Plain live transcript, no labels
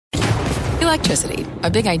Electricity, a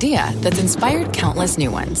big idea that's inspired countless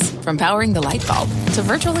new ones. From powering the light bulb to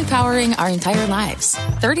virtually powering our entire lives.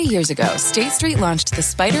 30 years ago, State Street launched the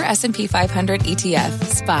Spider S&P 500 ETF,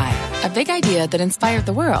 SPY. A big idea that inspired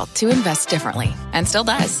the world to invest differently. And still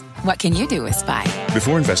does. What can you do with SPY?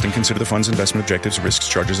 Before investing, consider the fund's investment objectives, risks,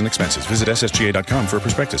 charges, and expenses. Visit ssga.com for a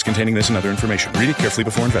prospectus containing this and other information. Read it carefully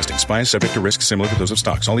before investing. SPY is subject to risks similar to those of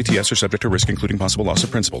stocks. All ETFs are subject to risk, including possible loss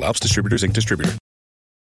of principal. Alps Distributors, Inc. Distributor.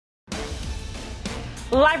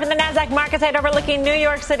 Live from the NASDAQ market site overlooking New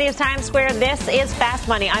York City's Times Square, this is Fast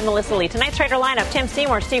Money. I'm Melissa Lee. Tonight's trader lineup, Tim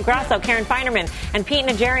Seymour, Steve Grasso, Karen Feinerman, and Pete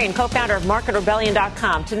Najarian, co-founder of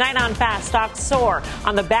MarketRebellion.com. Tonight on Fast, stocks soar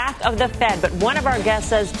on the back of the Fed, but one of our guests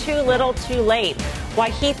says too little, too late. Why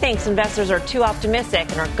he thinks investors are too optimistic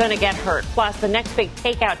and are going to get hurt. Plus, the next big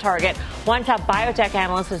takeout target. One top biotech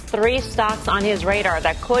analyst has 3 stocks on his radar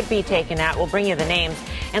that could be taken out. We'll bring you the names.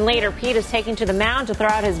 And later, Pete is taking to the mound to throw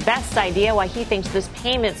out his best idea why he thinks this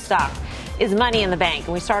payment stock is money in the bank.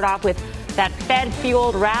 And we start off with that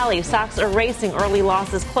Fed-fueled rally. Stocks are racing early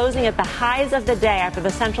losses, closing at the highs of the day after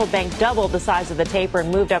the central bank doubled the size of the taper and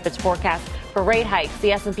moved up its forecast for rate hikes.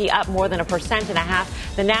 The S&P up more than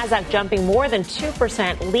 1.5%. The NASDAQ jumping more than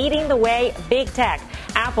 2%, leading the way big tech.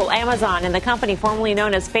 Apple, Amazon, and the company formerly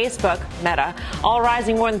known as Facebook, Meta, all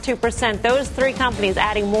rising more than 2%. Those 3 companies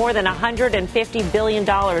adding more than $150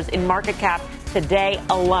 billion in market cap today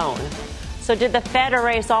alone. So did the Fed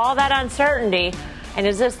erase all that uncertainty? And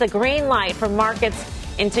is this the green light for markets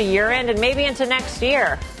into year end and maybe into next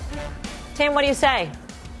year? Tim, what do you say?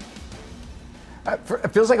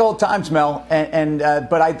 It feels like old times, Mel,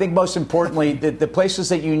 but I think most importantly, the places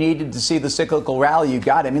that you needed to see the cyclical rally, you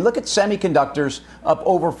got it. I mean, look at semiconductors up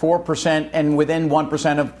over 4% and within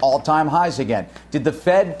 1% of all-time highs again. Did the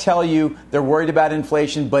Fed tell you they're worried about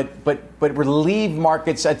inflation, but relieve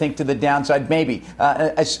markets, I think, to the downside, maybe,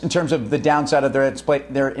 in terms of the downside of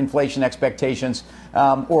their inflation expectations,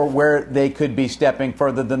 or where they could be stepping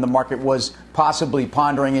further than the market was possibly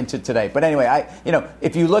pondering into today. But anyway,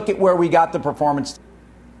 if you look at where we got the performance,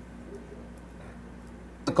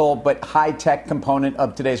 but high-tech component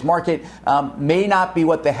of today's market may not be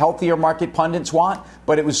what the healthier market pundits want,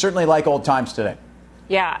 but it was certainly like old times today.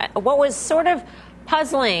 Yeah. What was sort of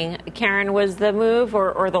puzzling, Karen, was the move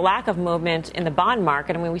or the lack of movement in the bond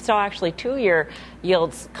market. I mean, we saw actually 2-year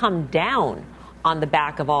yields come down on the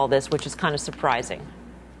back of all this, which is kind of surprising.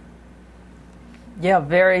 Yeah,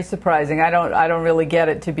 very surprising. I don't really get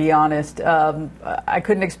it, to be honest. I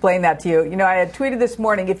couldn't explain that to you. You know, I had tweeted this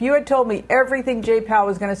morning, if you had told me everything Jay Powell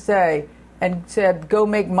was going to say and said, go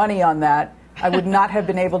make money on that, I would not have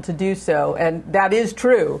been able to do so. And that is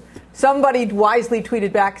true. Somebody wisely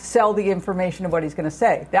tweeted back, sell the information of what he's going to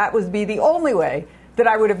say. That would be the only way that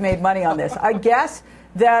I would have made money on this. I guess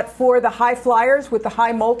that for the high flyers with the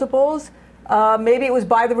high multiples, maybe it was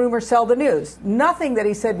buy the rumor, sell the news. Nothing that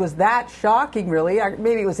he said was that shocking, really.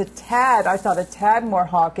 Maybe it was I thought a tad more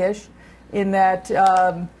hawkish in that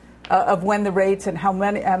of when the rates and how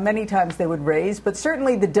many times they would raise. But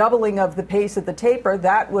certainly the doubling of the pace of the taper,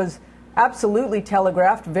 that was absolutely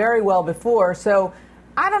telegraphed very well before. So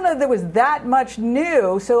I don't know if there was that much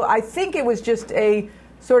new. So I think it was just a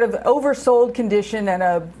sort of oversold condition and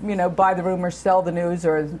a, buy the rumor, sell the news,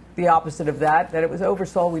 or the opposite of that it was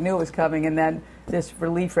oversold. We knew it was coming, and then this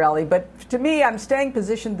relief rally. But to me, I'm staying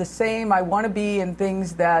positioned the same. I want to be in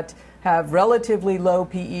things that have relatively low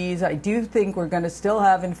PEs. I do think we're going to still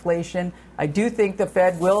have inflation. I do think the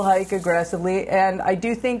Fed will hike aggressively, and I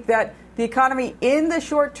do think that the economy in the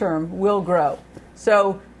short term will grow.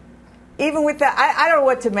 So even with that, I don't know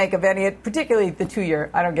what to make of any, particularly the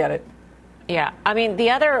 2-year. I don't get it. Yeah. I mean, the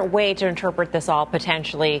other way to interpret this all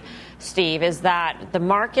potentially, Steve, is that the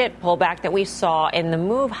market pullback that we saw and the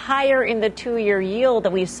move higher in the 2-year yield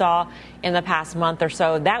that we saw in the past month or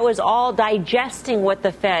so, that was all digesting what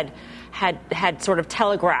the Fed had sort of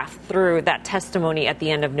telegraphed through that testimony at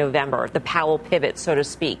the end of November, the Powell pivot, so to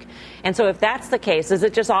speak. And so if that's the case, is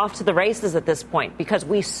it just off to the races at this point? Because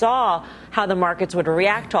we saw how the markets would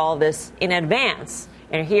react to all this in advance.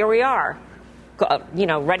 And here we are,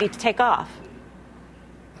 ready to take off.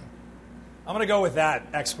 I'm going to go with that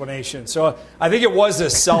explanation. So I think it was a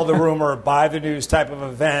sell the rumor, buy the news type of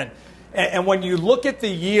event. And when you look at the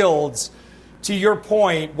yields, to your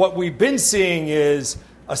point, what we've been seeing is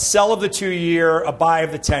a sell of the 2-year, a buy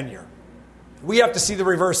of the 10-year. We have to see the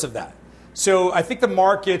reverse of that. So I think the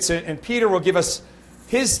markets, and Peter will give us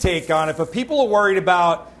his take on it, but people are worried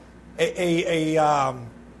about a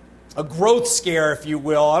growth scare, if you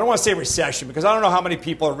will. I don't want to say recession, because I don't know how many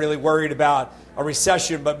people are really worried about a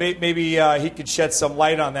recession, but maybe he could shed some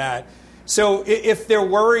light on that. So if they're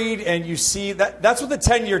worried and you see that, that's what the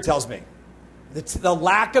 10-year tells me. The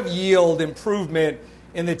lack of yield improvement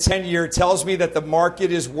in the 10-year tells me that the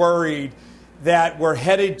market is worried that we're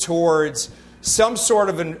headed towards some sort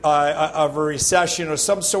of a recession or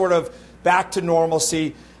some sort of back to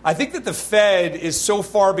normalcy. I think that the Fed is so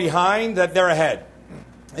far behind that they're ahead.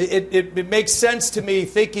 It makes sense to me,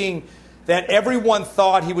 thinking that everyone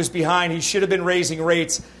thought he was behind. He should have been raising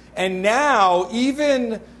rates. And now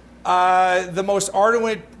even the most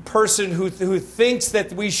ardent person who thinks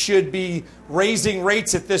that we should be raising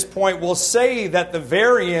rates at this point will say that the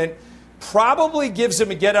variant probably gives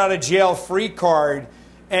him a get-out-of-jail-free card.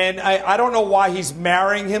 And I don't know why he's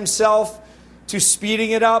marrying himself to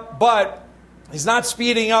speeding it up, but he's not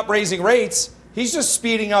speeding up raising rates. He's just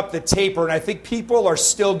speeding up the taper, and I think people are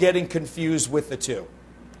still getting confused with the two.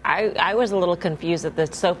 I was a little confused that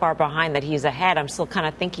it's so far behind that he's ahead. I'm still kind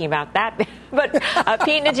of thinking about that. But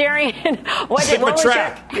Pete Najarian, think of a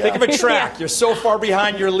track. Think of a track. You're so far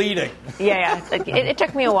behind, you're leading. Yeah. It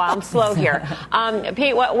took me a while. I'm slow here.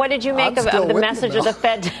 Pete, what did you make of the message of the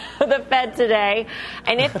Fed today?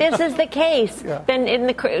 And if this is the case, then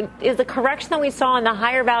is the correction that we saw in the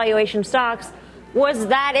higher valuation stocks, was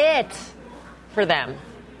that it for them?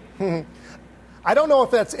 I don't know if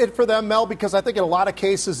that's it for them, Mel, because I think in a lot of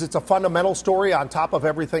cases it's a fundamental story on top of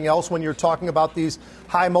everything else when you're talking about these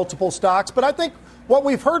high multiple stocks. But I think what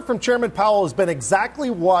we've heard from Chairman Powell has been exactly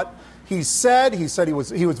what he said. He said he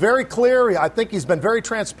was very clear. I think he's been very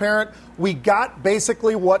transparent. We got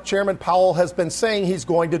basically what Chairman Powell has been saying he's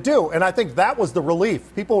going to do. And I think that was the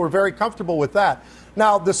relief. People were very comfortable with that.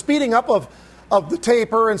 Now, the speeding up of the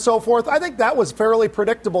taper and so forth, I think that was fairly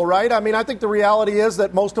predictable, right? I mean, I think the reality is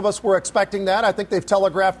that most of us were expecting that. I think they've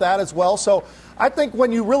telegraphed that as well. So I think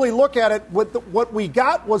when you really look at it, what we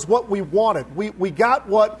got was what we wanted. We got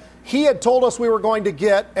what he had told us we were going to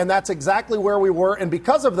get, and that's exactly where we were. And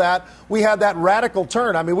because of that, we had that radical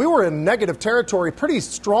turn. I mean, we were in negative territory pretty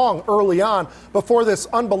strong early on before this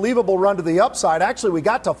unbelievable run to the upside. Actually, we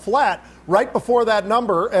got to flat right before that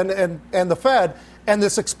number and the Fed. And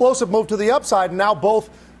this explosive move to the upside, and now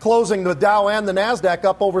both closing the Dow and the NASDAQ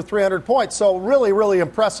up over 300 points. So really, really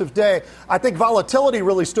impressive day. I think volatility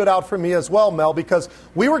really stood out for me as well, Mel, because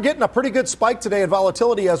we were getting a pretty good spike today in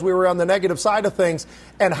volatility as we were on the negative side of things.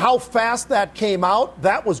 And how fast that came out,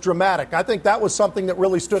 that was dramatic. I think that was something that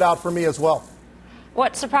really stood out for me as well.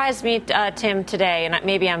 What surprised me, Tim, today, and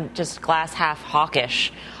maybe I'm just glass half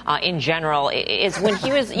hawkish in general, is when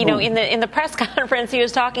he was, in the press conference, he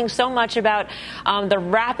was talking so much about the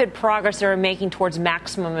rapid progress they're making towards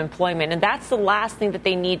maximum employment. And that's the last thing that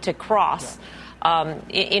they need to cross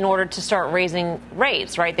in order to start raising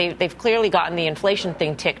rates, right? They've clearly gotten the inflation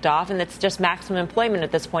thing ticked off, and it's just maximum employment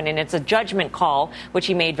at this point. And it's a judgment call, which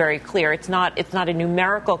he made very clear. It's not a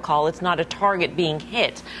numerical call. It's not a target being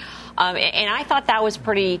hit. And I thought that was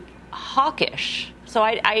pretty hawkish. So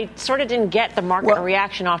I sort of didn't get the market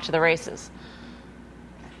reaction off to the races.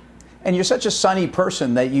 And you're such a sunny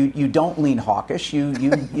person that you don't lean hawkish. You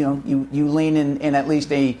lean in at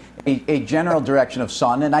least a general direction of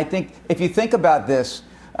sun. And I think if you think about this,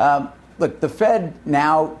 look, the Fed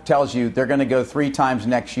now tells you they're going to go 3 times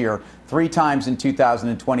next year, 3 times in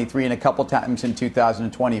 2023, and a couple times in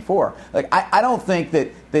 2024. Like I don't think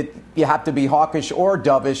that you have to be hawkish or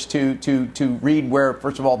dovish to read where,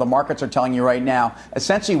 first of all, the markets are telling you right now,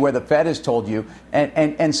 essentially where the Fed has told you,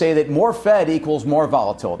 and say that more Fed equals more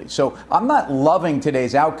volatility. So I'm not loving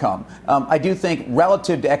today's outcome. I do think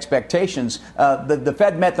relative to expectations, the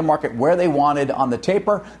Fed met the market where they wanted on the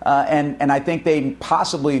taper, and I think they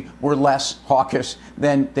possibly were less hawkish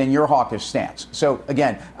than your hawkish stance. So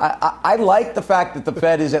again, I like the fact that the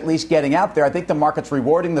Fed is at least getting out there. I think the market's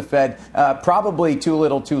rewarding the Fed, probably too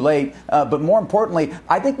little, too late. But more importantly,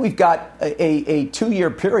 I think we've got a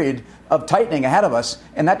 2-year period of tightening ahead of us,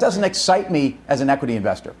 and that doesn't excite me as an equity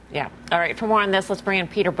investor. Yeah. All right. For more on this, let's bring in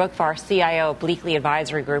Peter Bookvar, CIO of Bleakley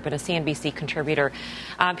Advisory Group and a CNBC contributor.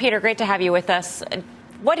 Peter, great to have you with us.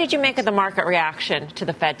 What did you make of the market reaction to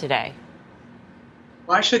the Fed today?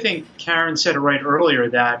 Well, I actually think Karen said it right earlier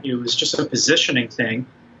that it was just a positioning thing.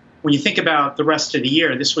 When you think about the rest of the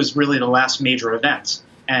year, this was really the last major event.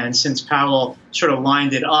 And since Powell sort of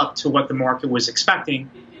lined it up to what the market was expecting,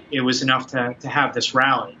 it was enough to have this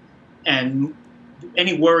rally. And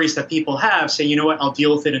any worries that people have, say, you know what, I'll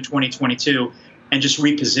deal with it in 2022 and just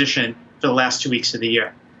reposition for the last 2 weeks of the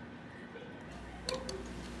year.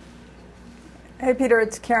 Hey, Peter,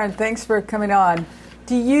 it's Karen. Thanks for coming on.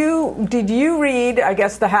 Did you read, I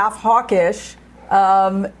guess, the half hawkish?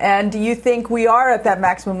 And do you think we are at that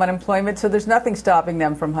maximum unemployment, so there's nothing stopping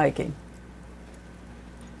them from hiking?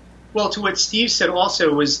 Well, to what Steve said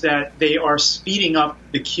also was that they are speeding up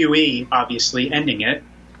the QE, obviously, ending it.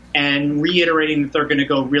 and reiterating that they're going to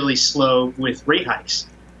go really slow with rate hikes.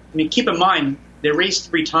 I mean, keep in mind, they raise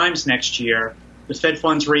 3 times next year. The Fed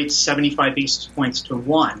funds rate 75 basis points to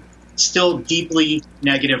 1. Still deeply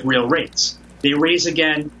negative real rates. They raise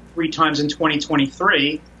again 3 times in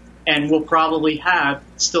 2023, and will probably have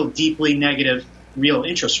still deeply negative real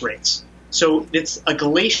interest rates. So it's a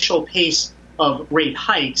glacial pace of rate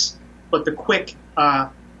hikes, but the quick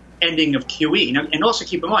ending of QE. Now, and also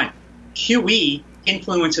keep in mind, QE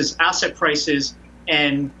influences asset prices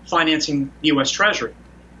and financing the U.S. Treasury.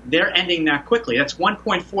 They're ending that quickly. That's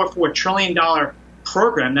 $1.44 trillion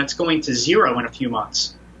program that's going to zero in a few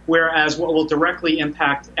months. Whereas what will directly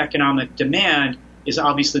impact economic demand is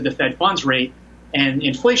obviously the Fed funds rate and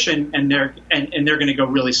inflation, and they're going to go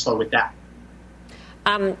really slow with that.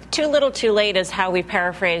 Too little, too late is how we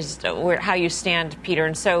paraphrased how you stand, Peter.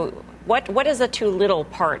 And so what is the too little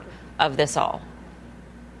part of this all?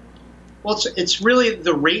 Well, it's really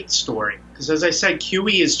the rate story, because as I said,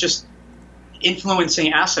 QE is just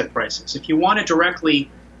influencing asset prices. If you want to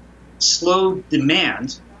directly slow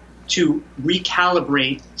demand to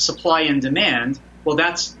recalibrate supply and demand, well,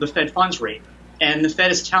 that's the Fed funds rate. And the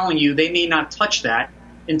Fed is telling you they may not touch that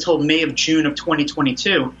until May of June of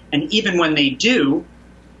 2022. And even when they do,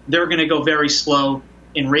 they're going to go very slow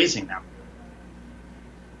in raising them.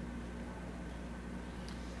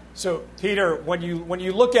 So, Peter, when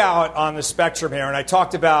you look out on the spectrum here, and I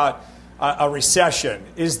talked about a recession,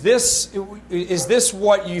 is this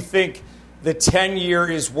what you think the 10-year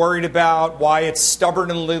is worried about? Why it's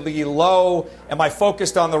stubbornly low? Am I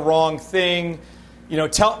focused on the wrong thing? You know,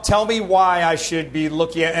 tell me why I should be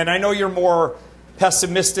looking at. And I know you're more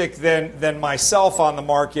pessimistic than myself on the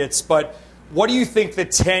markets, but what do you think the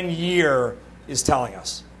 10-year is telling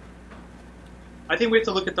us? I think we have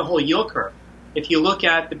to look at the whole yield curve. If you look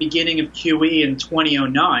at the beginning of QE in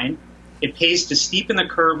 2009, it pays to steepen the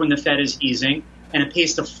curve when the Fed is easing, and it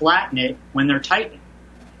pays to flatten it when they're tightening.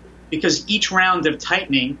 Because each round of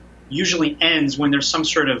tightening usually ends when there's some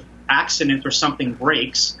sort of accident or something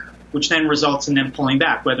breaks, which then results in them pulling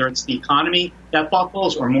back, whether it's the economy that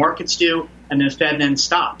buckles or markets do, and the Fed then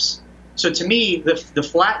stops. So to me, the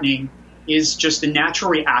flattening is just a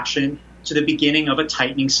natural reaction to the beginning of a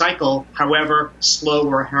tightening cycle, however slow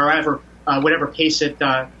or whatever pace it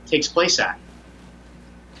takes place at.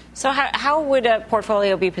 So how would a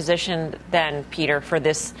portfolio be positioned then, Peter, for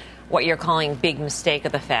this, what you're calling big mistake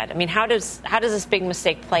of the Fed? I mean, how does this big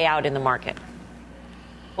mistake play out in the market?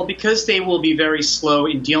 Well, because they will be very slow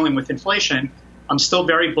in dealing with inflation, I'm still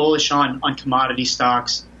very bullish on commodity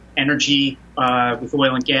stocks, energy with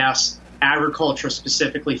oil and gas, agriculture,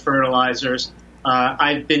 specifically fertilizers.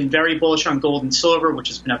 I've been very bullish on gold and silver, which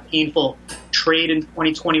has been a painful trade in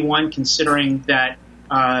 2021, considering that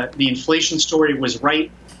the inflation story was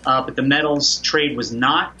right, but the metals trade was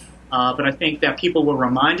not. But I think that people were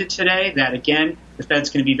reminded today that, again, the Fed's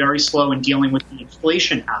going to be very slow in dealing with the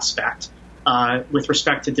inflation aspect with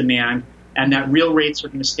respect to demand, and that real rates are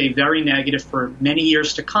going to stay very negative for many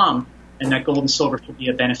years to come, and that gold and silver could be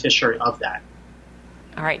a beneficiary of that.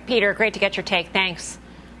 All right, Peter, great to get your take. Thanks.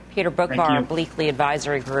 Peter Bookvar, Bleakley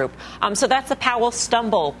Advisory Group. So that's the Powell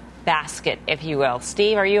stumble basket, if you will.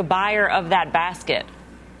 Steve, are you a buyer of that basket?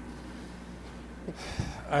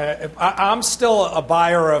 I'm still a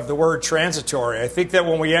buyer of the word transitory. I think that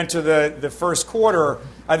when we enter the first quarter,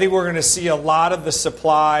 I think we're going to see a lot of the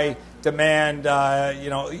supply demand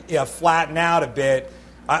flatten out a bit.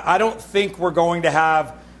 I don't think we're going to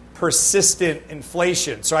have persistent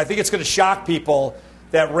inflation. So I think it's going to shock people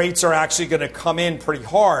that rates are actually going to come in pretty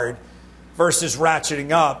hard versus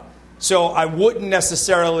ratcheting up. So I wouldn't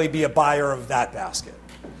necessarily be a buyer of that basket.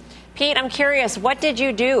 Pete, I'm curious, what did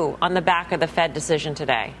you do on the back of the Fed decision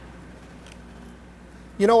today?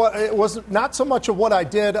 You know, it was not so much of what I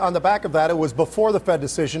did on the back of that. It was before the Fed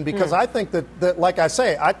decision, because I think that, like I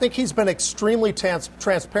say, I think he's been extremely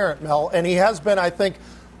transparent, Mel, and he has been, I think,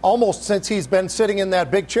 almost since he's been sitting in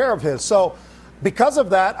that big chair of his. So because of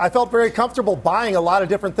that, I felt very comfortable buying a lot of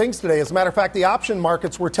different things today. As a matter of fact, the option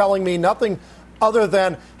markets were telling me nothing other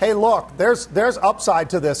than, hey, look, there's upside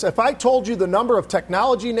to this. If I told you the number of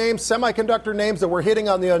technology names, semiconductor names that were hitting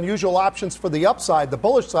on the unusual options for the upside, the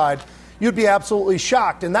bullish side, you'd be absolutely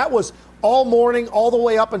shocked. And that was all morning, all the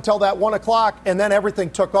way up until that 1 o'clock, and then everything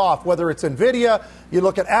took off. Whether it's NVIDIA, you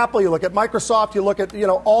look at Apple, you look at Microsoft, you look at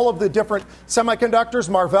all of the different semiconductors.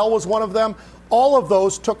 Marvell was one of them. All of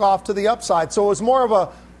those took off to the upside. So it was more of a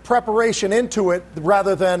preparation into it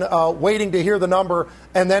rather than waiting to hear the number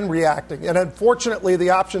and then reacting. And unfortunately,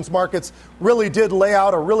 the options markets really did lay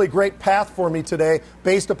out a really great path for me today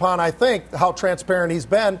based upon, I think, how transparent he's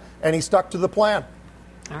been, and he stuck to the plan.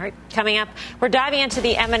 All right, coming up, we're diving into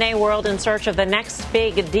the M&A world in search of the next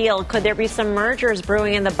big deal. Could there be some mergers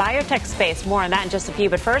brewing in the biotech space? More on that in just a few.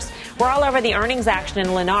 But first, we're all over the earnings action in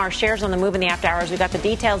Lennar. Shares on the move in the after hours. We've got the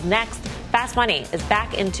details next. Fast Money is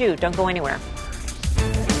back in 2. Don't go anywhere.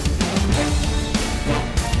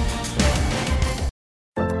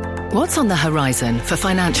 What's on the horizon for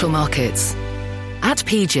financial markets? At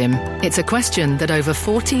PGIM, it's a question that over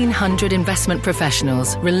 1,400 investment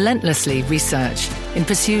professionals relentlessly research in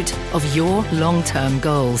pursuit of your long-term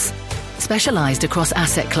goals. Specialized across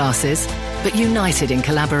asset classes, but united in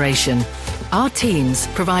collaboration, our teams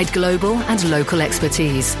provide global and local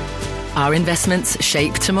expertise. Our investments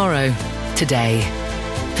shape tomorrow, today.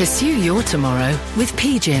 Pursue your tomorrow with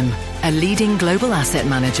PGIM, a leading global asset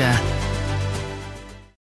manager.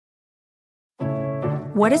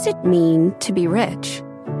 What does it mean to be rich?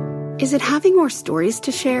 Is it having more stories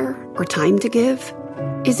to share or time to give?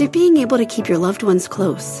 Is it being able to keep your loved ones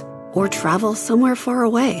close or travel somewhere far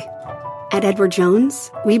away? At Edward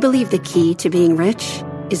Jones, we believe the key to being rich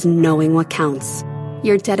is knowing what counts.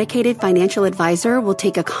 Your dedicated financial advisor will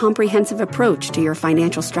take a comprehensive approach to your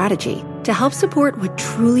financial strategy to help support what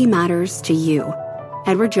truly matters to you.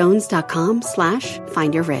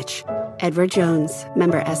 EdwardJones.com/findyourrich. Edward Jones,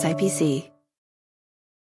 member SIPC.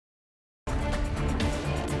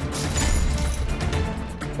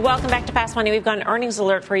 Welcome back to Fast Money. We've got an earnings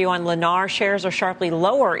alert for you on Lennar. Shares are sharply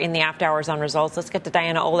lower in the after hours on results. Let's get to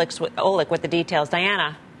Diana Olick with the details.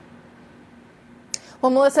 Diana.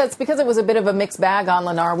 Well, Melissa, it's because it was a bit of a mixed bag on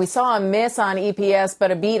Lennar. We saw a miss on EPS, but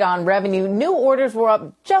a beat on revenue. New orders were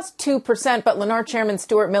up just 2%, but Lennar Chairman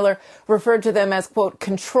Stuart Miller referred to them as, quote,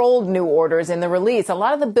 controlled new orders in the release. A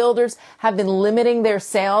lot of the builders have been limiting their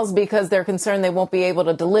sales because they're concerned they won't be able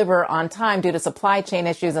to deliver on time due to supply chain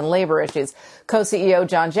issues and labor issues. Co-CEO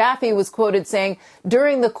John Jaffe was quoted saying,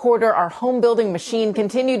 during the quarter, our home building machine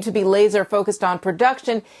continued to be laser focused on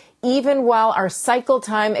production, even while our cycle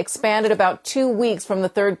time expanded about 2 weeks from the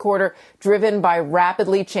third quarter, driven by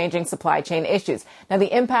rapidly changing supply chain issues. Now,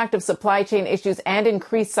 the impact of supply chain issues and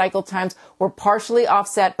increased cycle times were partially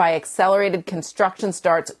offset by accelerated construction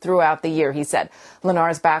starts throughout the year, he said.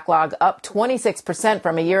 Lennar's backlog up 26%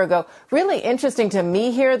 from a year ago. Really interesting to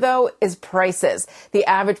me here, though, is prices. The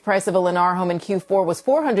average price of a Lennar home in Q4 was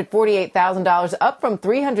 $448,000, up from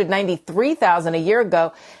 $393,000 a year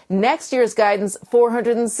ago. Next year's guidance,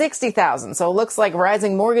 $460,000. So it looks like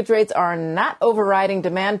rising mortgage rates are not overriding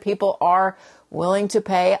demand. People are willing to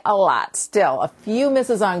pay a lot. Still, a few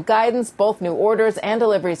misses on guidance. Both new orders and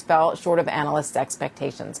deliveries fell short of analysts'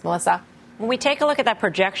 expectations. Melissa? When we take a look at that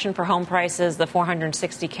projection for home prices, the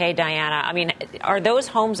 $460K, Diana, I mean, are those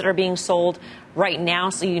homes that are being sold right now,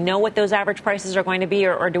 so you know what those average prices are going to be,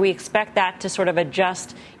 or do we expect that to sort of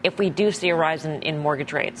adjust if we do see a rise in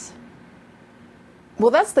mortgage rates? Well,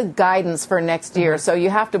 that's the guidance for next year, so you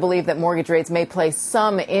have to believe that mortgage rates may play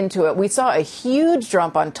some into it. We saw a huge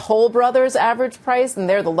jump on Toll Brothers' average price, and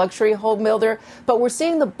they're the luxury home builder, but we're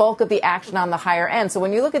seeing the bulk of the action on the higher end. So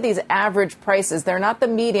when you look at these average prices, they're not the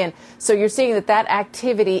median, so you're seeing that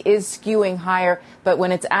activity is skewing higher, but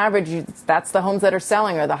when it's average, that's the homes that are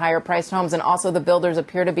selling are the higher-priced homes, and also the builders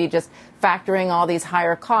appear to be just factoring all these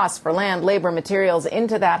higher costs for land, labor, materials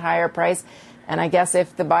into that higher price. And I guess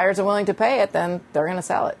if the buyers are willing to pay it, then they're going to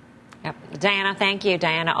sell it. Yep. Diana, thank you.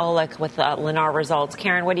 Diana Olick with Lennar results.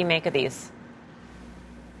 Karen, what do you make of these?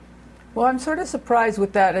 Well, I'm sort of surprised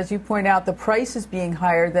with that. As you point out, the price is being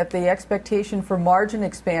higher, that the expectation for margin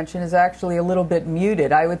expansion is actually a little bit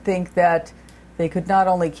muted. I would think that they could not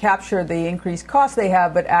only capture the increased cost they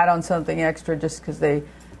have, but add on something extra just because they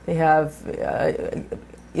have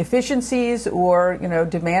efficiencies or,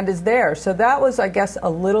 demand is there. So that was, I guess, a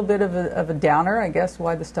little bit of a downer, I guess,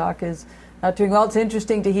 why the stock is not doing well. It's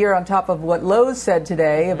interesting to hear on top of what Lowe's said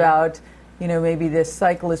today about, maybe this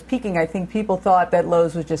cycle is peaking. I think people thought that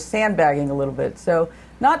Lowe's was just sandbagging a little bit. So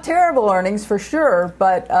not terrible earnings for sure,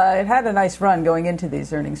 but it had a nice run going into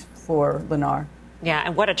these earnings for Lennar. Yeah,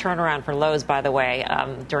 and what a turnaround for Lowe's, by the way,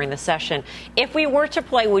 during the session. If we were to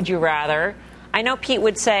play Would You Rather, I know Pete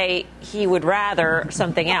would say he would rather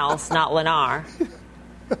something else, not Lennar.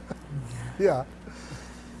 Yeah.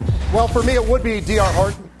 Well, for me, it would be D.R.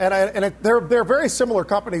 Horton. They're very similar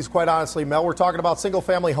companies, quite honestly, Mel. We're talking about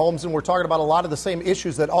single-family homes, and we're talking about a lot of the same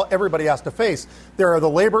issues that everybody has to face. There are the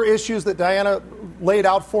labor issues that Diana laid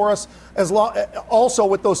out for us, also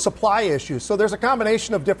with those supply issues. So there's a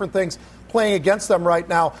combination of different things playing against them right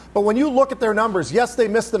now. But when you look at their numbers, yes, they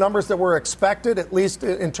missed the numbers that were expected, at least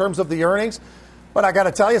in terms of the earnings. But I got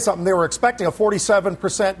to tell you something. They were expecting a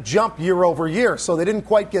 47% jump year over year. So they didn't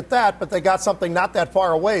quite get that, but they got something not that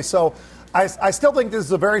far away. So I still think this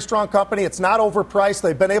is a very strong company. It's not overpriced.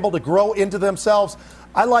 They've been able to grow into themselves.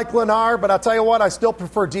 I like Lennar, but I'll tell you what, I still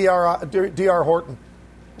prefer D.R. Horton.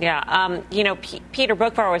 Yeah, Peter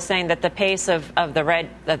Boockvar was saying that the pace of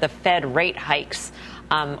the Fed rate hikes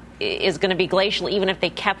is going to be glacial, even if they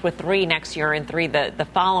kept with 3 next year and 3 the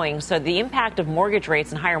following. So the impact of mortgage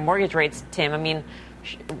rates and higher mortgage rates, Tim, I mean,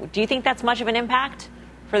 do you think that's much of an impact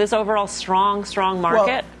for this overall strong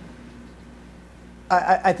market?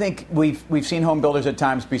 I think we've seen home builders at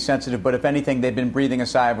times be sensitive, but if anything, they've been breathing a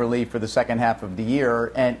sigh of relief for the second half of the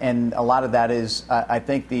year, and a lot of that is, I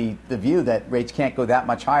think, the view that rates can't go that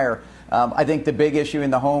much higher. I think the big issue in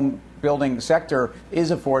the home building sector is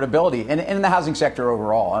affordability, and in the housing sector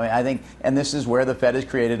overall. I mean, I think, and this is where the Fed has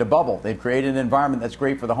created a bubble. They've created an environment that's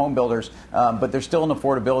great for the home builders, but there's still an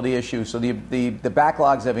affordability issue. So the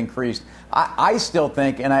backlogs have increased. I still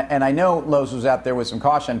think, and I know Lowe's was out there with some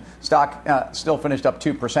caution. Stock still finished up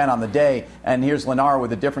 2% on the day, and here's Lennar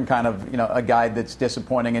with a different kind of a guide that's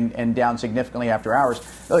disappointing and down significantly after hours.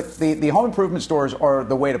 Look, the home improvement stores are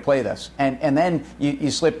the way to play this, and then you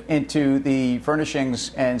slip into the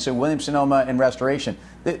furnishings, and so Williams-Sonoma and restoration.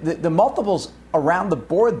 The multiples around the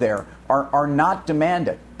board there are not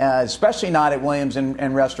demanded, especially not at Williams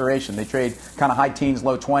and restoration. They trade kind of high teens,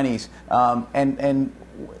 low 20s, and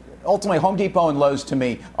ultimately Home Depot and Lowe's to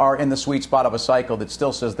me are in the sweet spot of a cycle that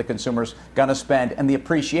still says the consumer's going to spend, and the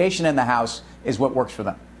appreciation in the house is what works for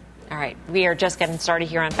them. All right, we are just getting started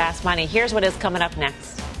here on Fast Money. Here's what is coming up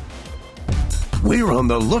next. We're on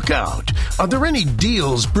the lookout. Are there any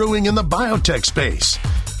deals brewing in the biotech space?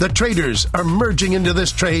 The traders are merging into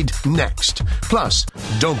this trade next. Plus,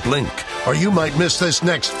 don't blink, or you might miss this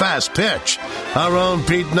next fast pitch. Our own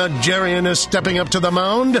Pete Najarian is stepping up to the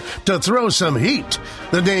mound to throw some heat.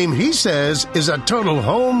 The name he says is a total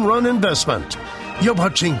home run investment. You're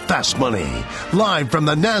watching Fast Money, live from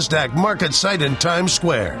the NASDAQ market site in Times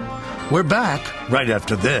Square. We're back right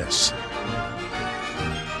after this.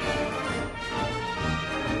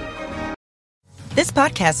 This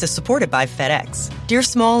podcast is supported by FedEx. Dear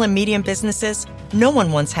small and medium businesses, no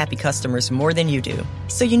one wants happy customers more than you do.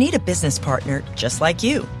 So you need a business partner just like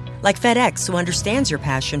you. Like FedEx, who understands your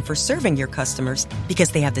passion for serving your customers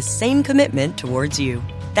because they have the same commitment towards you.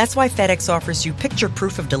 That's why FedEx offers you picture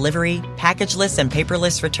proof of delivery, packageless and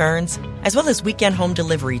paperless returns, as well as weekend home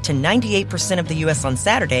delivery to 98% of the U.S. on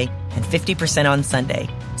Saturday and 50% on Sunday.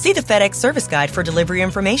 See the FedEx service guide for delivery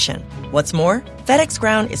information. What's more, FedEx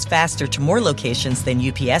Ground is faster to more locations than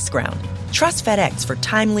UPS Ground. Trust FedEx for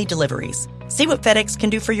timely deliveries. See what FedEx can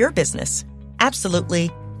do for your business. Absolutely,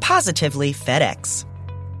 positively FedEx.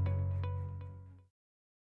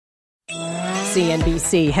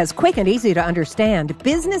 CNBC has quick and easy to understand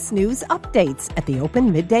business news updates at the open,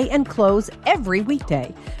 midday, and close every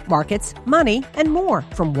weekday. Markets, money, and more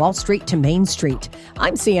from Wall Street to Main Street.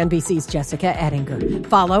 I'm CNBC's Jessica Ettinger.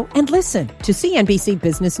 Follow and listen to CNBC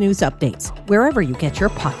Business News Updates wherever you get your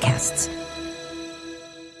podcasts.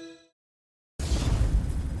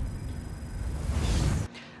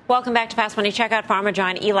 Welcome back to Fast Money. Check out pharma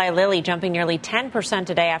giant Eli Lilly jumping nearly 10%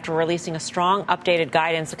 today after releasing a strong updated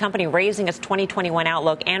guidance. The company raising its 2021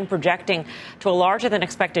 outlook and projecting to a larger than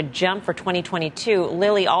expected jump for 2022.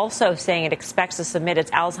 Lilly also saying it expects to submit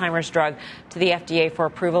its Alzheimer's drug to the FDA for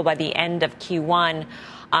approval by the end of Q1.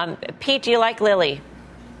 Pete, do you like Lilly?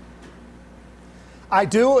 I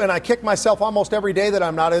do, and I kick myself almost every day that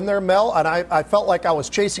I'm not in there, Mel, and I felt like I was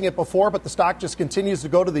chasing it before, but the stock just continues to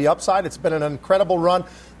go to the upside. It's been an incredible run.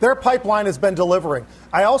 Their pipeline has been delivering.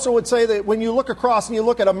 I also would say that when you look across and you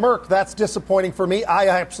look at a Merck, that's disappointing for me. I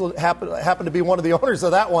absolutely happen to be one of the owners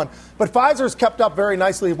of that one. But Pfizer's kept up very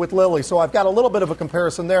nicely with Lilly, so I've got a little bit of a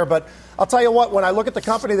comparison there. But I'll tell you what, when I look at the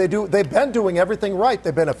company, they've been doing everything right.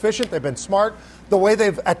 They've been efficient. They've been smart. The way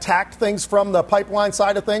they've attacked things from the pipeline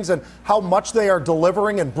side of things and how much they are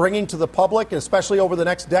delivering and bringing to the public, especially over the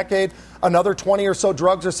next decade. Another 20 or so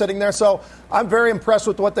drugs are sitting there. So I'm very impressed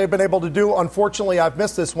with what they've been able to do. Unfortunately, I've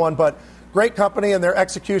missed this one, but great company and their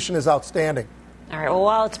execution is outstanding. All right. Well,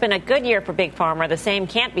 while it's been a good year for Big Pharma, the same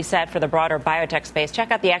can't be said for the broader biotech space.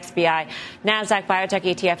 Check out the XBI NASDAQ Biotech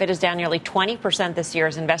ETF. It is down nearly 20% this year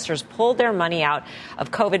as investors pulled their money out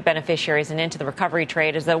of COVID beneficiaries and into the recovery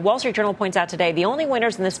trade. As the Wall Street Journal points out today, the only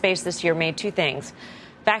winners in this space this year made two things: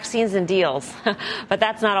 vaccines and deals. But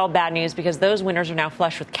that's not all bad news, because those winners are now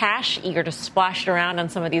flush with cash, eager to splash it around on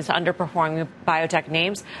some of these underperforming biotech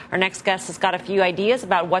names. Our next guest has got a few ideas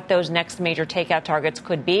about what those next major takeout targets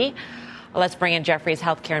could be. Let's bring in Jefferies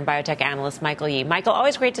healthcare and biotech analyst Michael Yee. Michael,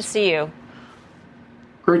 always great to see you.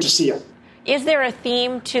 Great to see you. Is there a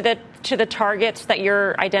theme to the targets that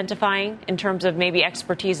you're identifying in terms of maybe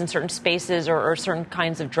expertise in certain spaces or certain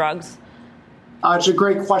kinds of drugs? It's a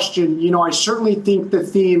great question. I certainly think the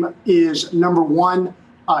theme is, number one,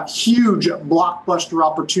 huge blockbuster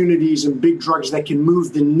opportunities and big drugs that can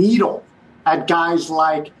move the needle at guys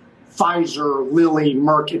like Pfizer, Lilly,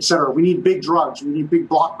 Merck, et cetera. We need big drugs. We need big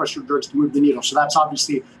blockbuster drugs to move the needle. So that's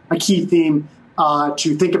obviously a key theme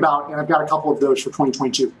to think about. And I've got a couple of those for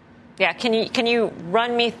 2022. Yeah. Can you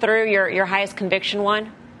run me through your highest conviction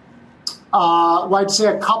one? Well, I'd say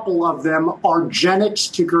a couple of them.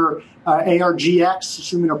 Argenx, ticker ARGX,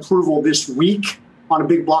 assuming approval this week on a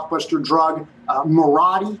big blockbuster drug.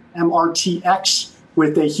 Mirati, MRTX,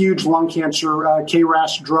 with a huge lung cancer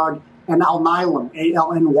KRAS drug. And Alnylam,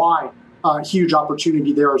 ALNY, huge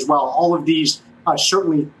opportunity there as well. All of these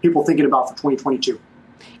certainly people thinking about for 2022.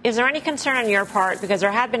 Is there any concern on your part? Because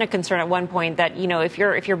there had been a concern at one point that, if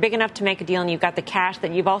you're big enough to make a deal and you've got the cash,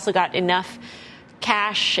 that you've also got enough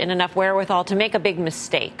cash and enough wherewithal to make a big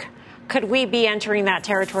mistake. Could we be entering that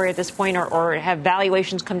territory at this point, or have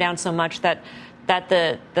valuations come down so much that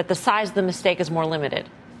the size of the mistake is more limited?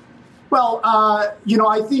 Well,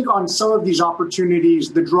 I think on some of these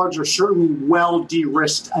opportunities, the drugs are certainly well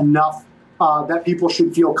de-risked enough that people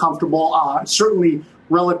should feel comfortable, certainly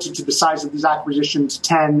relative to the size of these acquisitions,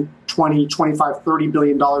 10, 20, 25, $30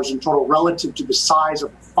 billion in total, relative to the size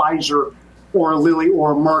of Pfizer or Lilly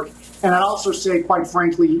or Merck. And I'd also say, quite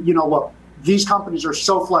frankly, look, these companies are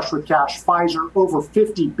so flush with cash. Pfizer, over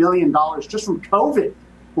 $50 billion just from COVID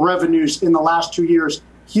revenues in the last 2 years.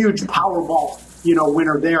 Huge Powerball,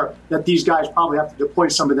 winner there, that these guys probably have to deploy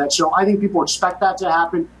some of that. So I think people expect that to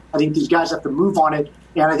happen. I think these guys have to move on it.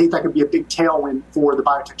 And I think that could be a big tailwind for the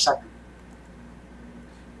biotech sector.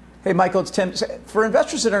 Hey, Michael, it's Tim. For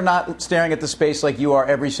investors that are not staring at the space like you are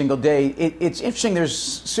every single day, it's interesting. There's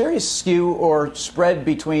serious skew or spread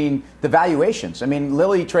between the valuations. I mean,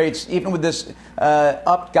 Lilly trades, even with this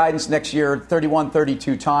up guidance next year, 31,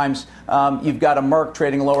 32 times. You've got a Merck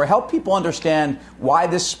trading lower. Help people understand why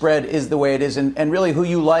this spread is the way it is and really who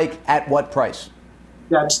you like at what price.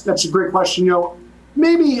 Yeah, that's a great question.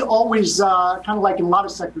 Maybe always kind of like in a lot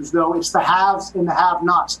of sectors, though, it's the haves and the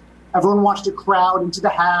have-nots. Everyone wants to crowd into the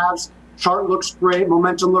haves. Chart looks great.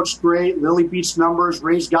 Momentum looks great. Lilly beats numbers,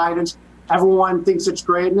 raised guidance. Everyone thinks it's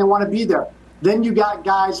great, and they want to be there. Then you got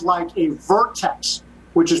guys like a Vertex,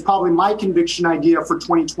 which is probably my conviction idea for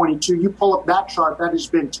 2022. You pull up that chart, that has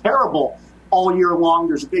been terrible all year long.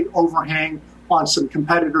 There's a big overhang on some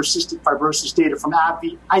competitor cystic fibrosis data from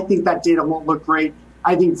AbbVie. I think that data won't look great.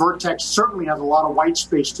 I think Vertex certainly has a lot of white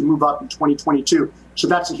space to move up in 2022. So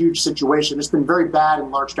that's a huge situation. It's been very bad in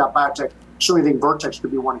large cap biotech. I certainly think Vertex could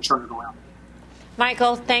be one to turn it around.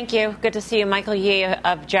 Michael, thank you. Good to see you. Michael Yee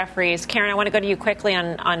of Jefferies. Karen, I want to go to you quickly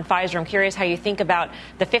on Pfizer. I'm curious how you think about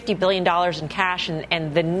the $50 billion in cash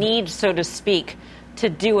and the need, so to speak, to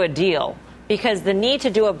do a deal. Because the need to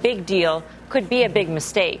do a big deal could be a big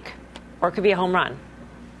mistake or it could be a home run.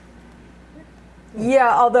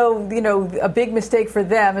 Yeah, although, a big mistake for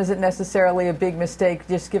them isn't necessarily a big mistake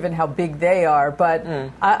just given how big they are. But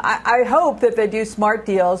I hope that they do smart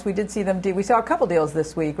deals. We did see them we saw a couple deals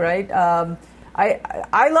this week, right?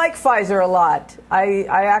 I like Pfizer a lot. I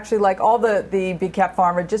actually like all the big cap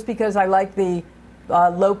pharma just because I like the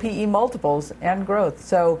low PE multiples and growth.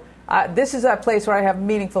 So this is a place where I have a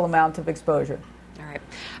meaningful amount of exposure.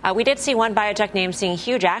 We did see one biotech name seeing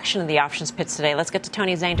huge action in the options pits today. Let's get to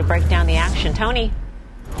Tony Zhang to break down the action. Tony.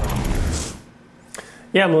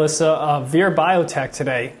 Yeah, Melissa, Vir Biotech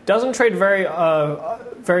today doesn't trade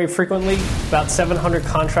very frequently, about 700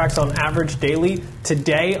 contracts on average daily.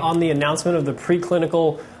 Today, on the announcement of the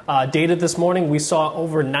preclinical data this morning, we saw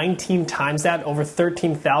over 19 times that. Over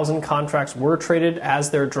 13,000 contracts were traded as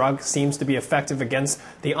their drug seems to be effective against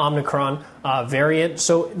the Omicron variant.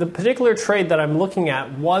 So the particular trade that I'm looking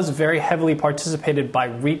at was very heavily participated by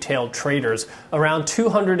retail traders. Around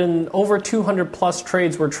 200 plus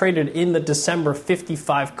trades were traded in the December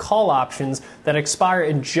 55 call options that expire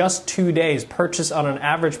in just 2 days, purchased on an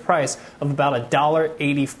average price of about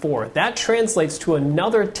 $1.84. That translates to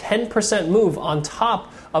another 10% move on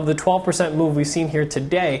top of the 12% move we've seen here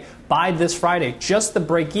today by this Friday, just the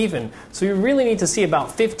break even. So you really need to see about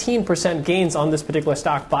 15% gains on this particular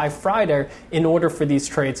stock by Friday in order for these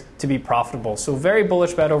trades to be profitable. So very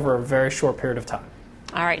bullish bet over a very short period of time.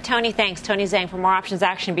 All right, Tony, thanks. Tony Zhang for more options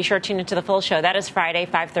action. Be sure to tune into the full show. That is Friday,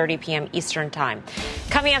 5:30 p.m. Eastern Time.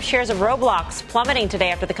 Coming up, shares of Roblox plummeting today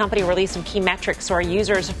after the company released some key metrics so our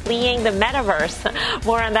users fleeing the metaverse.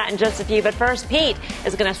 More on that in just a few. But first, Pete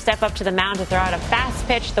is going to step up to the mound to throw out a fast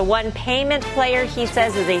pitch. The one payment player he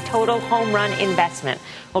says is a total home run investment.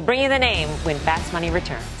 We'll bring you the name when Fast Money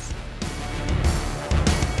returns.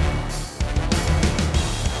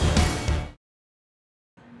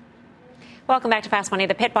 Welcome back to Fast Money.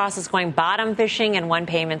 The pit boss is going bottom fishing in one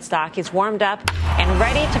payment stock. He's warmed up and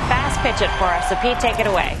ready to fast pitch it for us. So, Pete, take it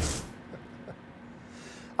away.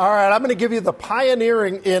 All right, I'm going to give you the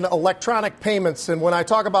pioneering in electronic payments. And when I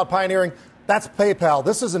talk about pioneering, that's PayPal.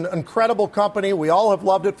 This is an incredible company. We all have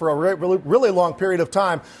loved it for a really long period of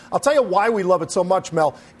time. I'll tell you why we love it so much,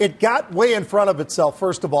 Mel. It got way in front of itself,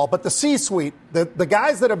 first of all. But the C-suite, the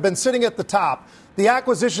guys that have been sitting at the top, the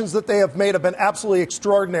acquisitions that they have made have been absolutely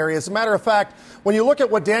extraordinary. As a matter of fact, when you look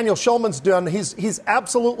at what Daniel Schulman's done, he's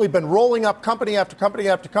absolutely been rolling up company after company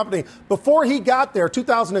after company. Before he got there,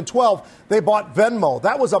 2012, they bought Venmo.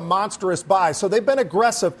 That was a monstrous buy. So they've been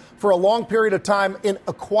aggressive for a long period of time in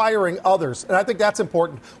acquiring others. And I think that's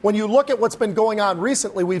important. When you look at what's been going on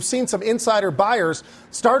recently, we've seen some insider buyers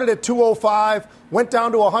started at 205, went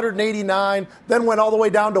down to 189, then went all the way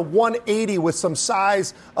down to 180 with some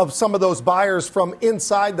size of some of those buyers from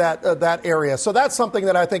inside that area. So that's something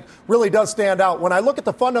that I think really does stand out. When I look at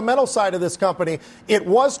the fundamental side of this company, it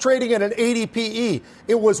was trading at an 80 PE.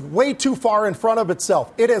 It was way too far in front of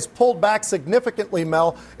itself. It has pulled back significantly,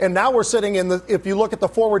 Mel, and now we're sitting if you look at the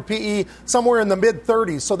forward PE, somewhere in the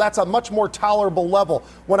mid-30s. So that's a much more tolerable level.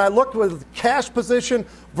 When I looked with cash position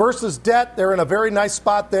versus debt, they're in a very nice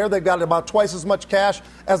spot there. They've got about twice as much cash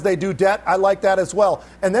as they do debt. I like that as well.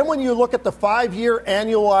 And then when you look at the 5-year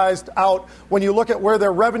annualized out, when you look at where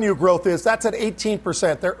their revenue growth is, that's at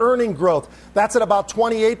 18%. Their earning growth, that's at about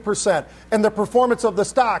 28%. And the performance of the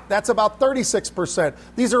stock, that's about 36%.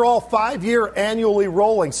 These are all 5-year annually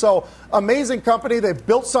rolling. So amazing company. They've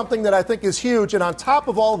built something that I think is huge. And on top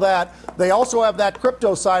of all that, they also have that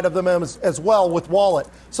crypto side of them as well with Wallet.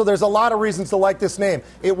 So there's a lot of reasons to like this name.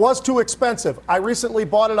 It was too expensive. I recently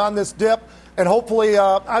bought it on this dip, and hopefully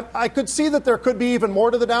I could see that there could be even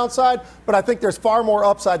more to the downside, but I think there's far more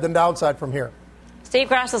upside than downside from here. Steve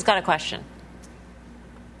Grassel's got a question.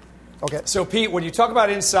 Okay. So, Pete, when you talk about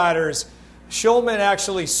insiders, Schulman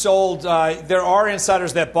actually sold. There are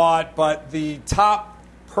insiders that bought, but the top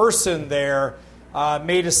person there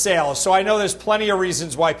made a sale. So I know there's plenty of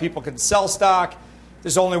reasons why people can sell stock.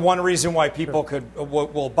 There's only one reason why people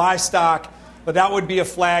will buy stock, but that would be a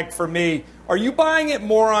flag for me. Are you buying it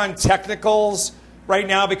more on technicals right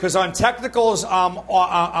now? Because on technicals, I'm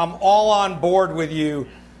all on board with you.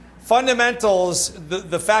 Fundamentals,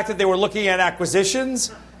 the fact that they were looking at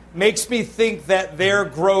acquisitions makes me think that their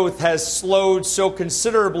growth has slowed so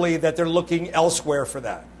considerably that they're looking elsewhere for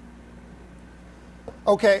that.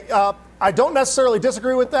 Okay. I don't necessarily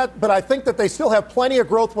disagree with that, but I think that they still have plenty of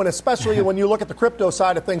growth especially when you look at the crypto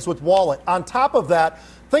side of things with Wallet. On top of that,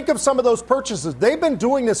 think of some of those purchases. They've been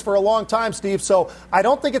doing this for a long time, Steve, so I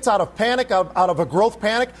don't think it's out of panic, out of a growth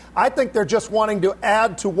panic. I think they're just wanting to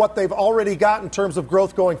add to what they've already got in terms of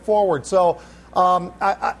growth going forward. So,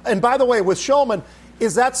 and by the way, with Schulman,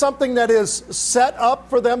 is that something that is set up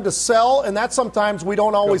for them to sell? And that sometimes we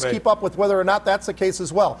don't always keep up with whether or not that's the case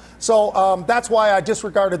as well. So that's why I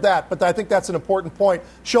disregarded that. But I think that's an important point.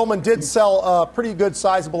 Schulman did sell a pretty good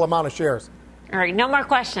sizable amount of shares. All right, no more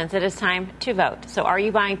questions. It is time to vote. So are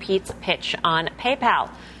you buying Pete's pitch on PayPal?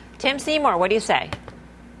 Tim Seymour, what do you say?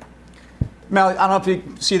 Mel, I don't know if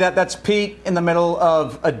you see that. That's Pete in the middle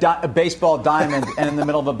of a baseball diamond and in the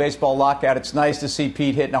middle of a baseball lockout. It's nice to see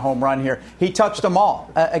Pete hitting a home run here. He touched them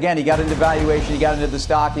all. Again, he got into valuation, he got into the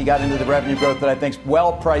stock, he got into the revenue growth that I think is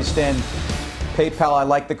well priced in. PayPal, I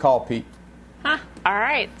like the call, Pete. All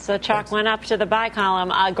right, so chalk went up to the buy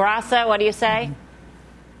column. Grasso, what do you say?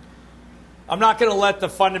 I'm not going to let the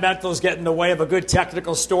fundamentals get in the way of a good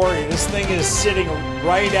technical story. This thing is sitting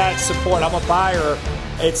right at support. I'm a buyer.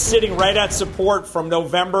 It's sitting right at support from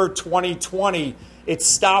November 2020. It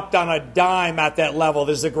stopped on a dime at that level.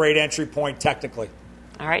 This is a great entry point technically.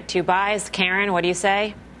 All right, 2 buys. Karen, what do you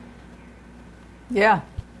say? Yeah,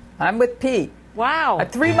 I'm with Pete. Wow.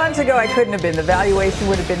 3 months ago, I couldn't have been. The valuation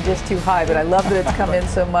would have been just too high, but I love that it's come in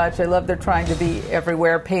so much. I love they're trying to be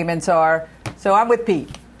everywhere payments are. So I'm with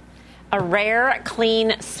Pete. A rare,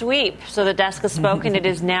 clean sweep. So the desk has spoken. It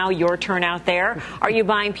is now your turn out there. Are you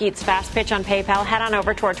buying Pete's fast pitch on PayPal? Head on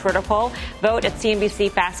over to our Twitter poll. Vote at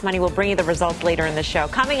CNBC Fast Money. We'll bring you the results later in the show.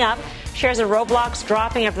 Coming up, shares of Roblox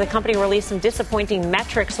dropping after the company released some disappointing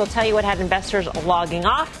metrics. We'll tell you what had investors logging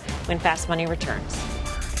off when Fast Money returns.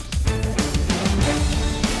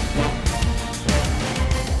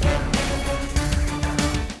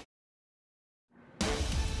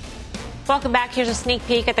 Welcome back. Here's a sneak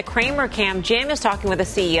peek at the Cramer Cam. Jim is talking with the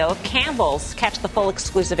CEO of Campbell's. Catch the full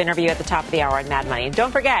exclusive interview at the top of the hour on Mad Money. And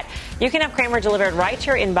don't forget, you can have Cramer delivered right to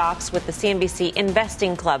your inbox with the CNBC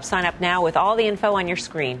Investing Club. Sign up now with all the info on your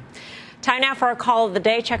screen. Time now for our call of the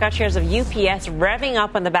day. Check out shares of UPS revving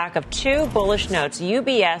up on the back of two bullish notes.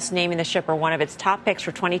 UBS naming the shipper one of its top picks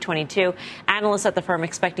for 2022. Analysts at the firm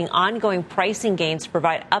expecting ongoing pricing gains to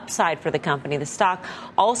provide upside for the company. The stock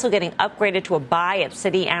also getting upgraded to a buy at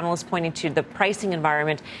Citi. Analysts pointing to the pricing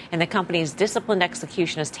environment and the company's disciplined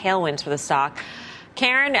execution as tailwinds for the stock.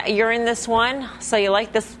 Karen, you're in this one, so you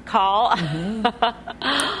like this call.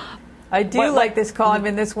 I do like this call. I'm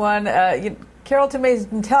in this one. Carol Tomei's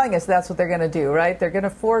been telling us that's what they're going to do, right? They're going to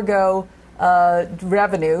forego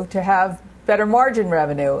revenue to have better margin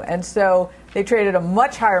revenue. And so they traded a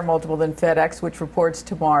much higher multiple than FedEx, which reports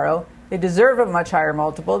tomorrow. They deserve a much higher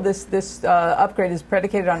multiple. This upgrade is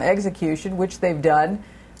predicated on execution, which they've done.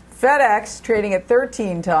 FedEx trading at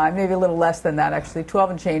 13 times, maybe a little less than that, actually,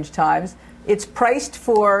 12 and change times. It's priced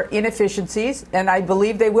for inefficiencies, and I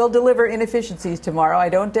believe they will deliver inefficiencies tomorrow. I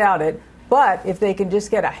don't doubt it. But if they can just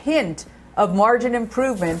get a hint of margin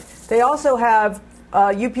improvement, they also have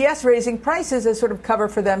UPS raising prices as sort of cover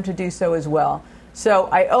for them to do so as well. So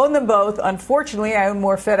I own them both. Unfortunately, I own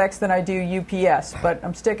more FedEx than I do UPS, but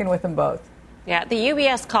I'm sticking with them both. Yeah, the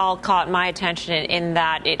UBS call caught my attention in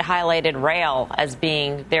that it highlighted rail as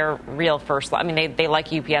being their real first. I mean, they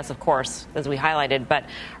like UPS, of course, as we highlighted, but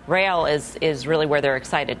rail is really where they're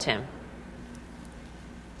excited, Tim.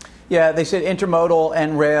 Yeah, they said intermodal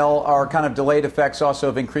and rail are kind of delayed effects also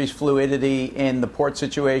of increased fluidity in the port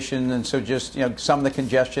situation, and so just some of the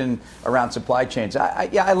congestion around supply chains.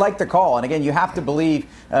 I like the call, and again, you have to believe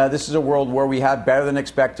this is a world where we have better than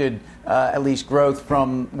expected, at least growth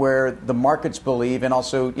from where the markets believe, and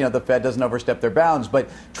also the Fed doesn't overstep their bounds. But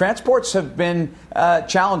transports have been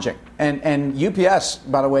challenging, and UPS,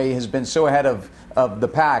 by the way, has been so ahead of the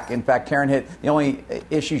pack. In fact, Karen hit the only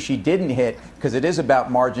issue she didn't hit, because it is about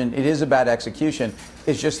margin, it is about execution,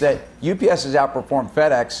 is just that UPS has outperformed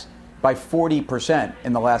FedEx by 40%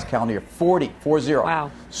 in the last calendar year. 40.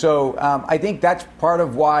 Wow. So I think that's part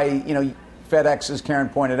of why, FedEx, as Karen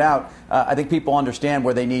pointed out, I think people understand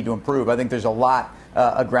where they need to improve. I think there's a lot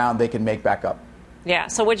of ground they can make back up. Yeah.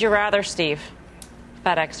 So would you rather, Steve,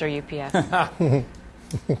 FedEx or UPS?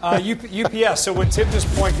 UPS. So when Tim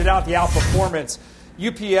just pointed out the outperformance,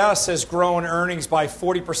 UPS has grown earnings by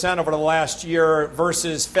 40% over the last year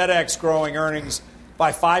versus FedEx growing earnings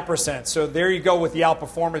by 5%. So there you go with the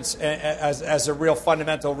outperformance as a real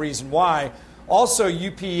fundamental reason why. Also,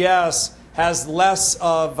 UPS has less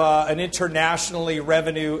of an internationally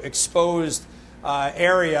revenue exposed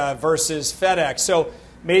area versus FedEx. So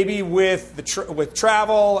maybe with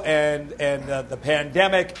travel and the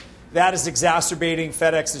pandemic, that is exacerbating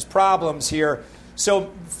FedEx's problems here. So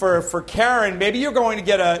for Karen, maybe you're going to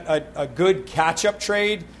get a good catch-up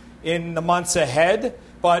trade in the months ahead,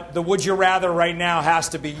 but the would you rather right now has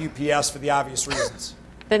to be UPS for the obvious reasons.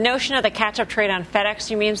 The notion of the catch-up trade on FedEx,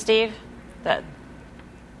 you mean, Steve?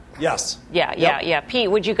 Yes. Yeah. Pete,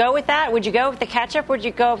 would you go with that? Would you go with the catch-up? Would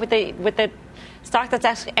you go with the stock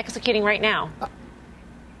that's executing right now?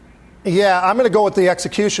 Yeah, I'm going to go with the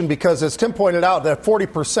execution because, as Tim pointed out, that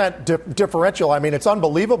 40% differential, I mean, it's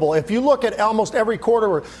unbelievable. If you look at almost every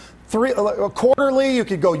quarter, quarterly, you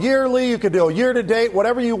could go yearly, you could go year-to-date,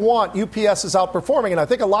 whatever you want, UPS is outperforming. And I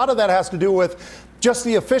think a lot of that has to do with just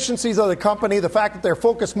the efficiencies of the company, the fact that they're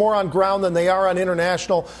focused more on ground than they are on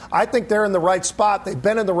international. I think they're in the right spot. They've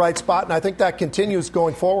been in the right spot, and I think that continues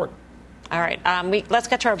going forward. All right, let's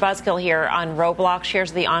get to our buzzkill here on Roblox.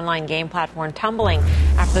 Shares of the online game platform tumbling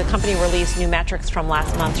after the company released new metrics from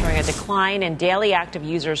last month showing a decline in daily active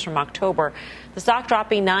users from October. The stock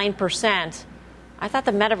dropping 9%. I thought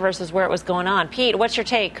the metaverse is where it was going on. Pete, what's your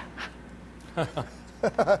take?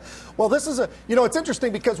 Well, this is it's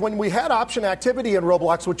interesting because when we had option activity in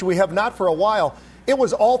Roblox, which we have not for a while, it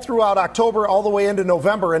was all throughout October, all the way into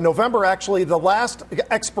November. And November, actually, the last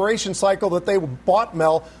expiration cycle that they bought,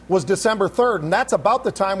 Mel, was December 3rd. And that's about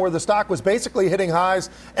the time where the stock was basically hitting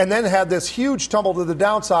highs and then had this huge tumble to the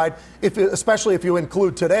downside, especially if you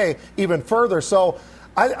include today, even further. So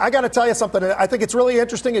I got to tell you something. I think it's really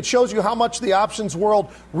interesting. It shows you how much the options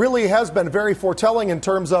world really has been very foretelling in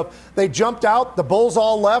terms of they jumped out, the bulls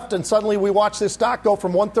all left, and suddenly we watched this stock go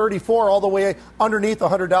from 134 all the way underneath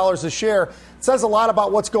 $100 a share. It says a lot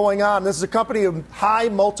about what's going on. This is a company, a high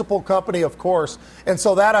multiple company, of course. And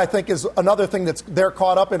so that, I think, is another thing they're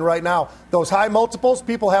caught up in right now. Those high multiples,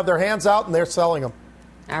 people have their hands out and they're selling them.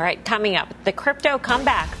 All right, coming up, the crypto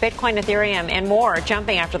comeback, Bitcoin, Ethereum, and more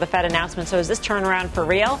jumping after the Fed announcement. So is this turnaround for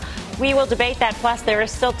real? We will debate that. Plus, there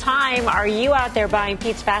is still time. Are you out there buying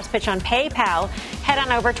Pete's Fast Pitch on PayPal? Head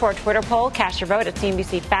on over to our Twitter poll. Cast your vote at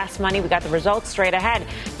CNBC Fast Money. We got the results straight ahead.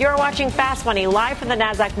 You're watching Fast Money live from the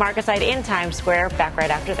NASDAQ market site in Times Square. Back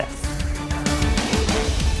right after this.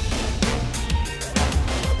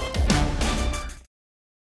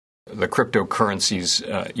 the cryptocurrencies,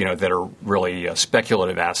 that are really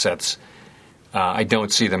speculative assets. I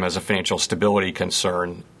don't see them as a financial stability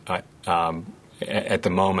concern at the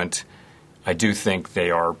moment. I do think they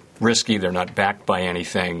are risky. They're not backed by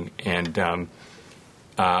anything, and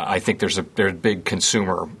I think there's big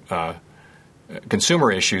consumer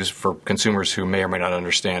issues for consumers who may or may not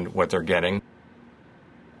understand what they're getting.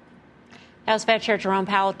 That was Fed Chair Jerome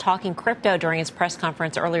Powell talking crypto during his press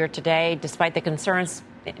conference earlier today. Despite the concerns,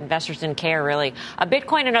 investors didn't care, really.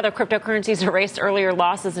 Bitcoin and other cryptocurrencies erased earlier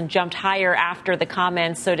losses and jumped higher after the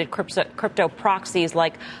comments. So did crypto proxies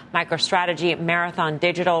like MicroStrategy, Marathon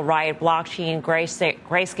Digital, Riot Blockchain,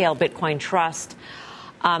 Grayscale Bitcoin Trust.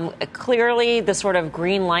 Clearly, the sort of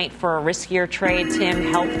green light for a riskier trade,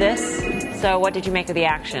 Tim, helped this. So what did you make of the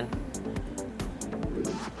action?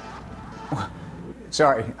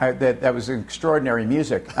 Sorry, that was extraordinary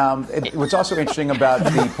music. What's also interesting about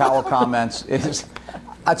the Powell comments is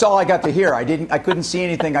that's all I got to hear. I couldn't see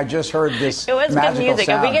anything. I just heard this. It was magical good music.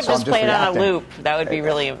 Sound, if we could so just play it on a loop, that would be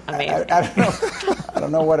really amazing. I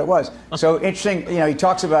don't know what it was. So interesting. He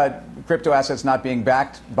talks about crypto assets not being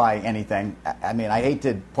backed by anything. I mean, I hate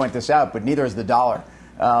to point this out, but neither is the dollar.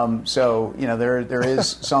 So there is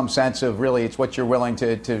some sense of really it's what you're willing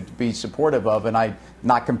to be supportive of, and I'm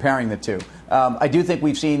not comparing the two. I do think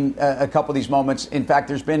we've seen a couple of these moments. In fact,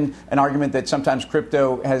 there's been an argument that sometimes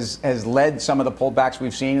crypto has led some of the pullbacks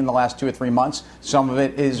we've seen in the last 2 or 3 months. Some of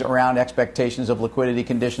it is around expectations of liquidity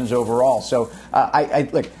conditions overall. So I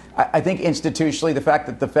think institutionally, the fact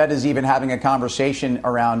that the Fed is even having a conversation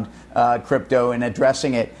around crypto and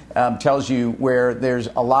addressing it tells you where there's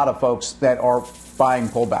a lot of folks that are buying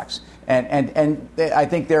pullbacks. And I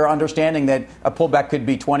think they're understanding that a pullback could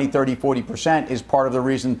be 20, 30, 40% is part of the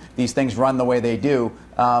reason these things run the way they do.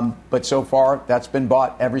 But so far, that's been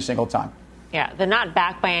bought every single time. Yeah, the not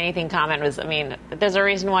backed by anything comment was, there's a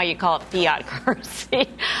reason why you call it fiat currency.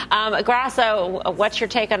 Grasso, what's your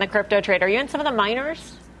take on the crypto trade? Are you in some of the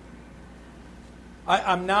miners?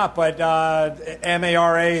 I'm not, but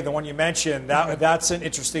MARA, the one you mentioned, that's an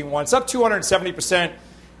interesting one. It's up 270%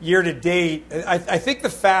 year to date. I think the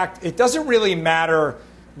fact it doesn't really matter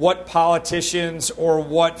what politicians or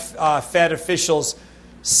what Fed officials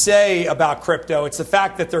say about crypto. It's the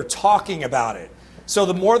fact that they're talking about it. So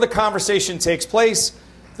the more the conversation takes place,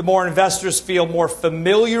 the more investors feel more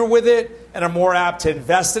familiar with it and are more apt to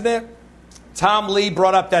invest in it. Tom Lee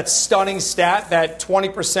brought up that stunning stat that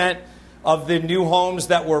 20% of the new homes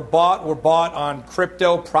that were bought on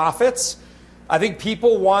crypto profits. I think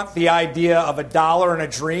people want the idea of a dollar and a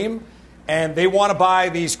dream, and they want to buy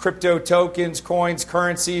these crypto tokens, coins,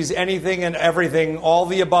 currencies, anything and everything, all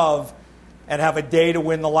the above, and have a day to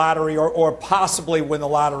win the lottery or possibly win the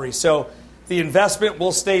lottery. So the investment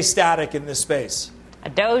will stay static in this space. A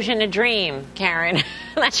doge and a dream, Karen.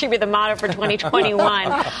 That should be the motto for 2021.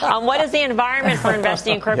 What is the environment for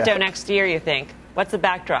investing in crypto next year, you think? What's the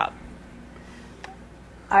backdrop?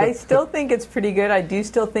 I still think it's pretty good. I do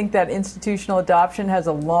still think that institutional adoption has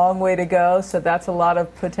a long way to go, so that's a lot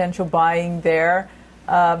of potential buying there.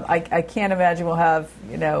 I can't imagine we'll have,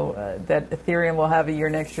 that Ethereum will have a year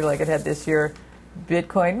next year like it had this year.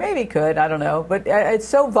 Bitcoin maybe could, I don't know. But it's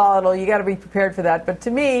so volatile, you got to be prepared for that. But to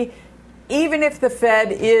me, even if the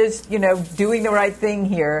Fed is, doing the right thing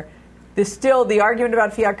here, the argument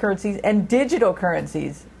about fiat currencies and digital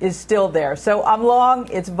currencies is still there. So I'm long,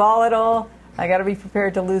 it's volatile. I got to be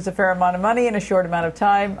prepared to lose a fair amount of money in a short amount of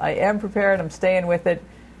time. I am prepared. I'm staying with it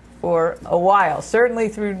for a while, certainly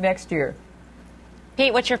through next year.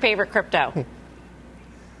 Pete, what's your favorite crypto?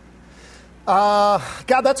 God,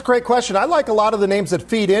 that's a great question. I like a lot of the names that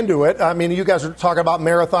feed into it. I mean, you guys are talking about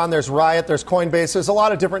Marathon. There's Riot. There's Coinbase. There's a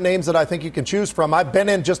lot of different names that I think you can choose from. I've been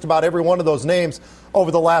in just about every one of those names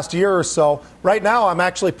over the last year or so. Right now, I'm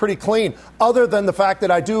actually pretty clean, other than the fact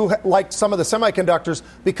that I do like some of the semiconductors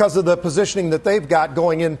because of the positioning that they've got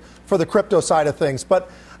going in for the crypto side of things.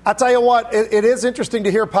 But I'll tell you what, it is interesting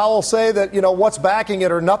to hear Powell say that, what's backing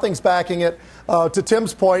it or nothing's backing it, to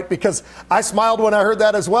Tim's point, because I smiled when I heard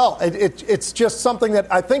that as well. It's just something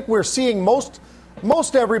that I think we're seeing most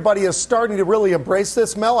everybody is starting to really embrace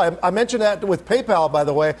this, Mel. I mentioned that with PayPal, by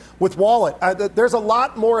the way, with Wallet. There's a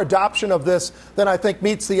lot more adoption of this than I think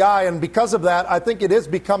meets the eye, and because of that, I think it is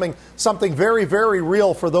becoming something very, very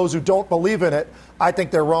real for those who don't believe in it. I think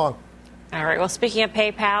they're wrong. All right. Well, speaking of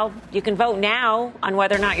PayPal, you can vote now on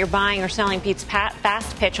whether or not you're buying or selling Pete's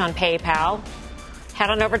fast pitch on PayPal. Head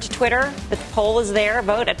on over to Twitter. The poll is there.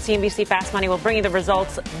 Vote at CNBC Fast Money. We'll bring you the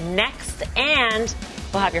results next, and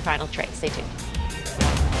we'll have your final trade. Stay tuned.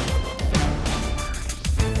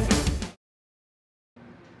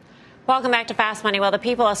 Welcome back to Fast Money. Well, the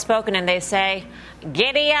people have spoken and they say,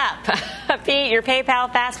 giddy up. Pete, your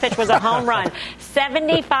PayPal fast pitch was a home run.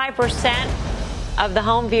 75% of the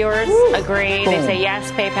home viewers agree. They say,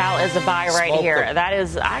 yes, PayPal is a buy right here. That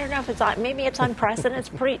is, I don't know if it's, maybe it's unprecedented.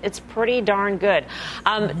 It's pretty darn good.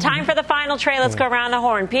 Time for the final trade. Let's go around the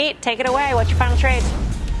horn. Pete, take it away. What's your final trade?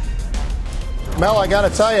 Mel, I got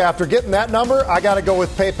to tell you, after getting that number, I got to go with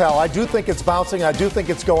PayPal. I do think it's bouncing. I do think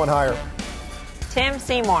it's going higher. Tim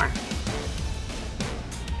Seymour.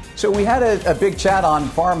 So we had a big chat on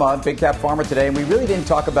pharma, big cap pharma today, and we really didn't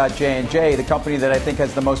talk about J&J, the company that I think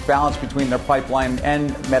has the most balance between their pipeline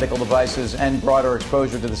and medical devices and broader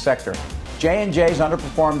exposure to the sector. J&J's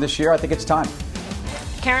underperformed this year. I think it's time.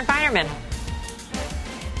 Karen Feinerman.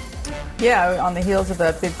 Yeah, on the heels of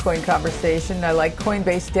that Bitcoin conversation, I like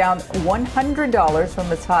Coinbase down $100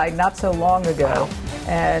 from its high not so long ago. Wow.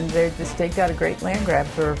 And they just staked out a great land grab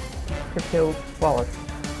for crypto wallets.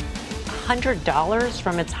 $100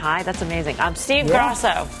 from its high? That's amazing. Steve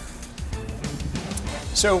Grasso.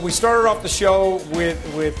 So we started off the show with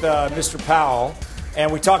Mr. Powell,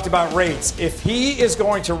 and we talked about rates. If he is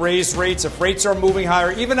going to raise rates, if rates are moving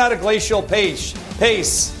higher, even at a glacial pace,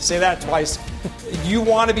 say that twice, you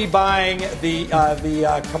want to be buying the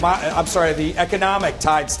economic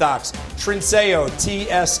tied stocks, Trinseo,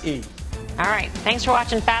 TSE. All right. Thanks for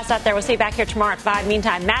watching Fast Out There. We'll see you back here tomorrow at 5.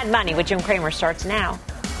 Meantime, Mad Money with Jim Cramer starts now.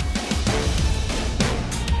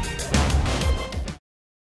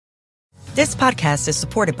 This podcast is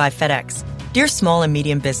supported by FedEx. Dear small and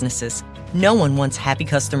medium businesses, no one wants happy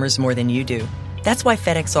customers more than you do. That's why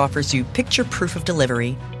FedEx offers you picture proof of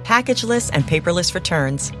delivery, packageless and paperless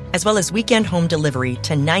returns, as well as weekend home delivery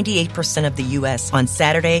to 98% of the U.S. on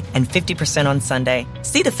Saturday and 50% on Sunday.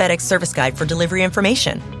 See the FedEx service guide for delivery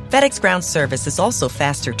information. FedEx Ground service is also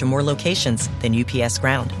faster to more locations than UPS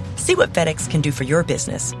Ground. See what FedEx can do for your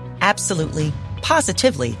business. Absolutely,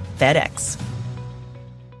 positively FedEx.